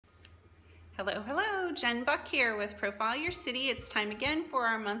Hello, hello, Jenn Buck here with Profile Your City. It's time again for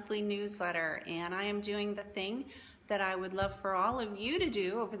our monthly newsletter, and I am doing the thing that I would love for all of you to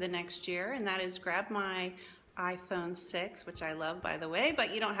do over the next year, and that is grab my iPhone 6, which I love, by the way,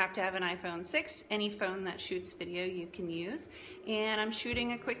 but you don't have to have an iPhone 6. Any phone that shoots video you can use. And I'm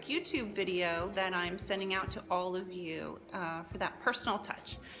shooting a quick YouTube video that I'm sending out to all of you for that personal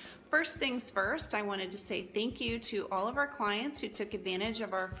touch. First things first, I wanted to say thank you to all of our clients who took advantage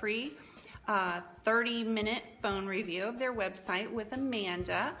of our free 30-minute phone review of their website with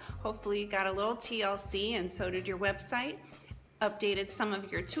Amanda. Hopefully you got a little TLC, and so did your website. Updated some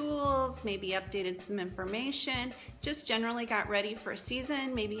of your tools, maybe updated some information, just generally got ready for a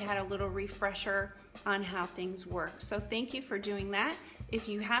season, maybe had a little refresher on how things work. So thank you for doing that. If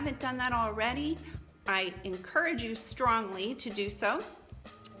you haven't done that already, I encourage you strongly to do so.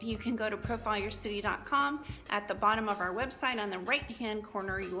 You can go to profileyourcity.com. At the bottom of our website on the right-hand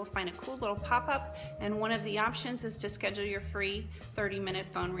corner, you will find a cool little pop-up, and one of the options is to schedule your free 30-minute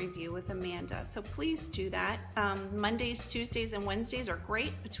phone review with Amanda. So please do that. Mondays, Tuesdays, and Wednesdays are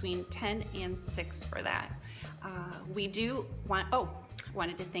great between 10 and 6 for that.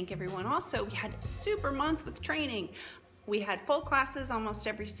 Wanted to thank everyone also. We had a super month with training. We had full classes almost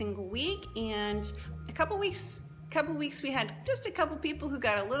every single week, and a couple weeks we had just a couple people who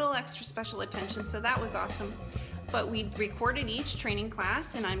got a little extra special attention, so that was awesome. But we recorded each training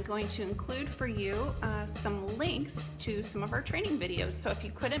class, and I'm going to include for you some links to some of our training videos. So if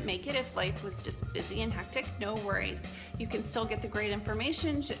you couldn't make it, if life was just busy and hectic, no worries. You can still get the great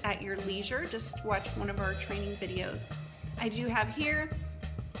information at your leisure. Just watch one of our training videos. I do have here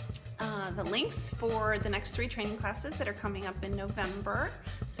the links for the next 3 training classes that are coming up in November.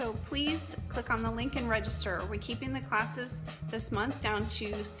 So please click on the link and register. We're keeping the classes this month down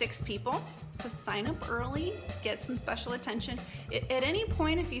to 6 people. So sign up early, get some special attention. At any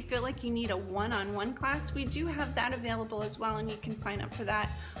point, if you feel like you need a one-on-one class, we do have that available as well, and you can sign up for that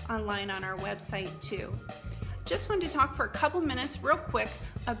online on our website too. Just wanted to talk for a couple minutes real quick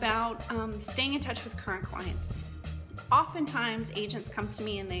about staying in touch with current clients. Oftentimes agents come to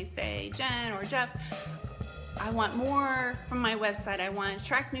me and they say, Jen or Jeff, I want more from my website. I want to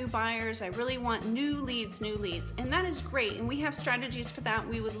attract new buyers. I really want new leads. And that is great. And we have strategies for that.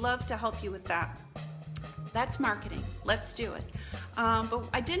 We would love to help you with that. That's marketing. Let's do it. But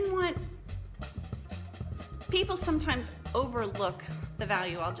I didn't want people sometimes overlook the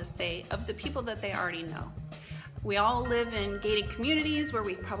value, I'll just say, of the people that they already know. We all live in gated communities where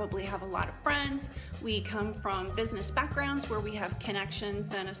we probably have a lot of friends. We come from business backgrounds where we have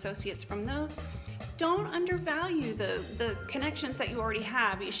connections and associates from those. Don't undervalue the connections that you already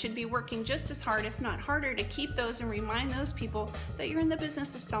have. You should be working just as hard, if not harder, to keep those and remind those people that you're in the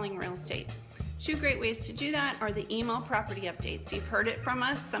business of selling real estate. 2 great ways to do that are the email property updates. You've heard it from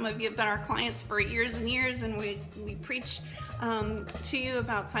us. Some of you have been our clients for years and years, and we preach to you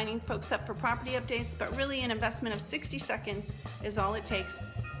about signing folks up for property updates, but really an investment of 60 seconds is all it takes.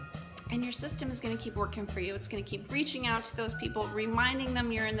 And your system is going to keep working for you. It's going to keep reaching out to those people, reminding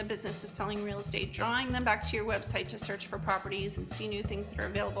them you're in the business of selling real estate, drawing them back to your website to search for properties and see new things that are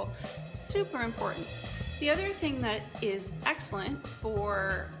available. Super important. The other thing that is excellent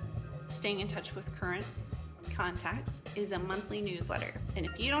for staying in touch with current contacts is a monthly newsletter. And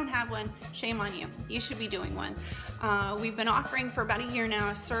if you don't have one, shame on you. You should be doing one. We've been offering for about a year now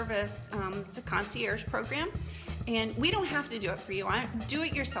a service. It's a concierge program. And we don't have to do it for you. Do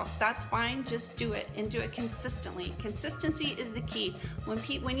it yourself. That's fine. Just do it, and do it consistently. Consistency is the key.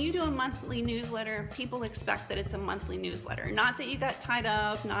 When you do a monthly newsletter, people expect that it's a monthly newsletter. Not that you got tied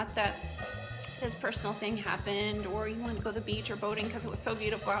up, not that this personal thing happened, or you want to go to the beach or boating because it was so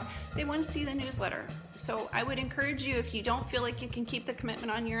beautiful out. They want to see the newsletter. So I would encourage you, if you don't feel like you can keep the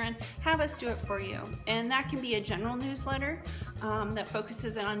commitment on your end, have us do it for you. And that can be a general newsletter that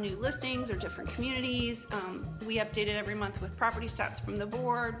focuses on new listings or different communities. We update it every month with property stats from the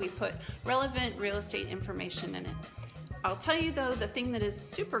board. We put relevant real estate information in it. I'll tell you though, the thing that is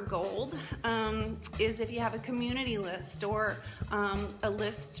super gold is if you have a community list or a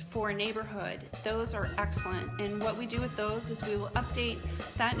list for a neighborhood. Those are excellent. And what we do with those is we will update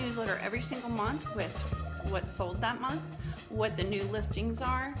that newsletter every single month with what sold that month, what the new listings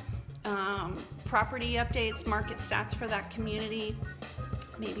are, property updates, market stats for that community,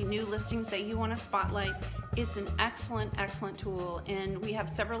 maybe new listings that you want to spotlight. It's an excellent, excellent tool, and we have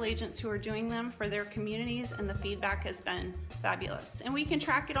several agents who are doing them for their communities, and the feedback has been fabulous. And we can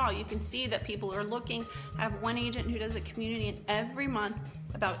track it all. You can see that people are looking. I have one agent who does a community, and every month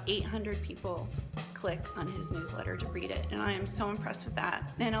about 800 people click on his newsletter to read it, and I am so impressed with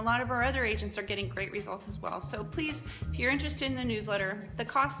that. And a lot of our other agents are getting great results as well. So please, if you're interested in the newsletter, the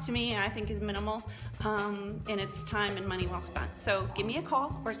cost to me I think is minimal, and it's time and money well spent. So give me a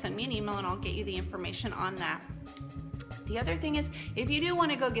call or send me an email and I'll get you the information on that. The other thing is, if you do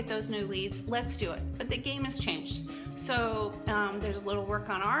want to go get those new leads, let's do it. But the game has changed. So there's a little work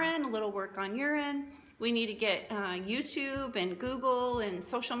on our end, a little work on your end. We need to get YouTube and Google and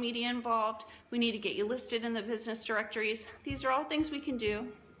social media involved. We need to get you listed in the business directories. These are all things we can do.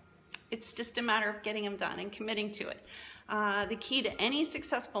 It's just a matter of getting them done and committing to it. The key to any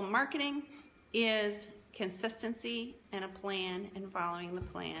successful marketing is consistency and a plan and following the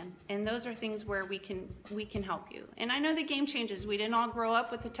plan. And those are things where we can help you. And I know the game changes. We didn't all grow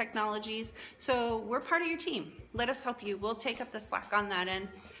up with the technologies, so we're part of your team. Let us help you. We'll take up the slack on that end.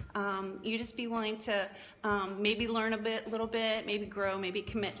 You just be willing to maybe learn a little bit, maybe grow, maybe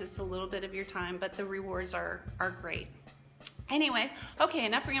commit just a little bit of your time, but the rewards are great. Anyway, okay,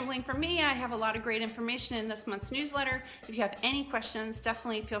 enough rambling from me. I have a lot of great information in this month's newsletter. If you have any questions,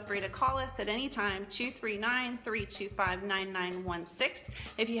 definitely feel free to call us at any time, 239-325-9916.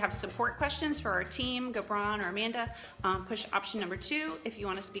 If you have support questions for our team, Gabron or Amanda, push option number 2. If you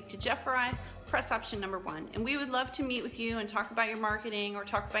want to speak to Jeff or I, press option number 1. And we would love to meet with you and talk about your marketing or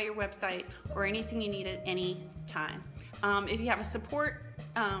talk about your website or anything you need at any time. If you have a support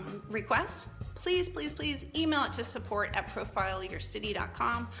request, please email it to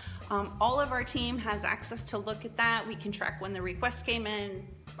support@profileyourcity.com. All of our team has access to look at that. We can track when the request came in.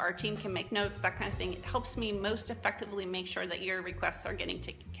 Our team can make notes, that kind of thing. It helps me most effectively make sure that your requests are getting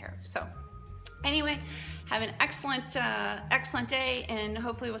taken care of. So anyway, have an excellent day, and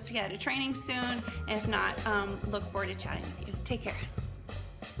hopefully we'll see you at a training soon. And if not, look forward to chatting with you. Take care.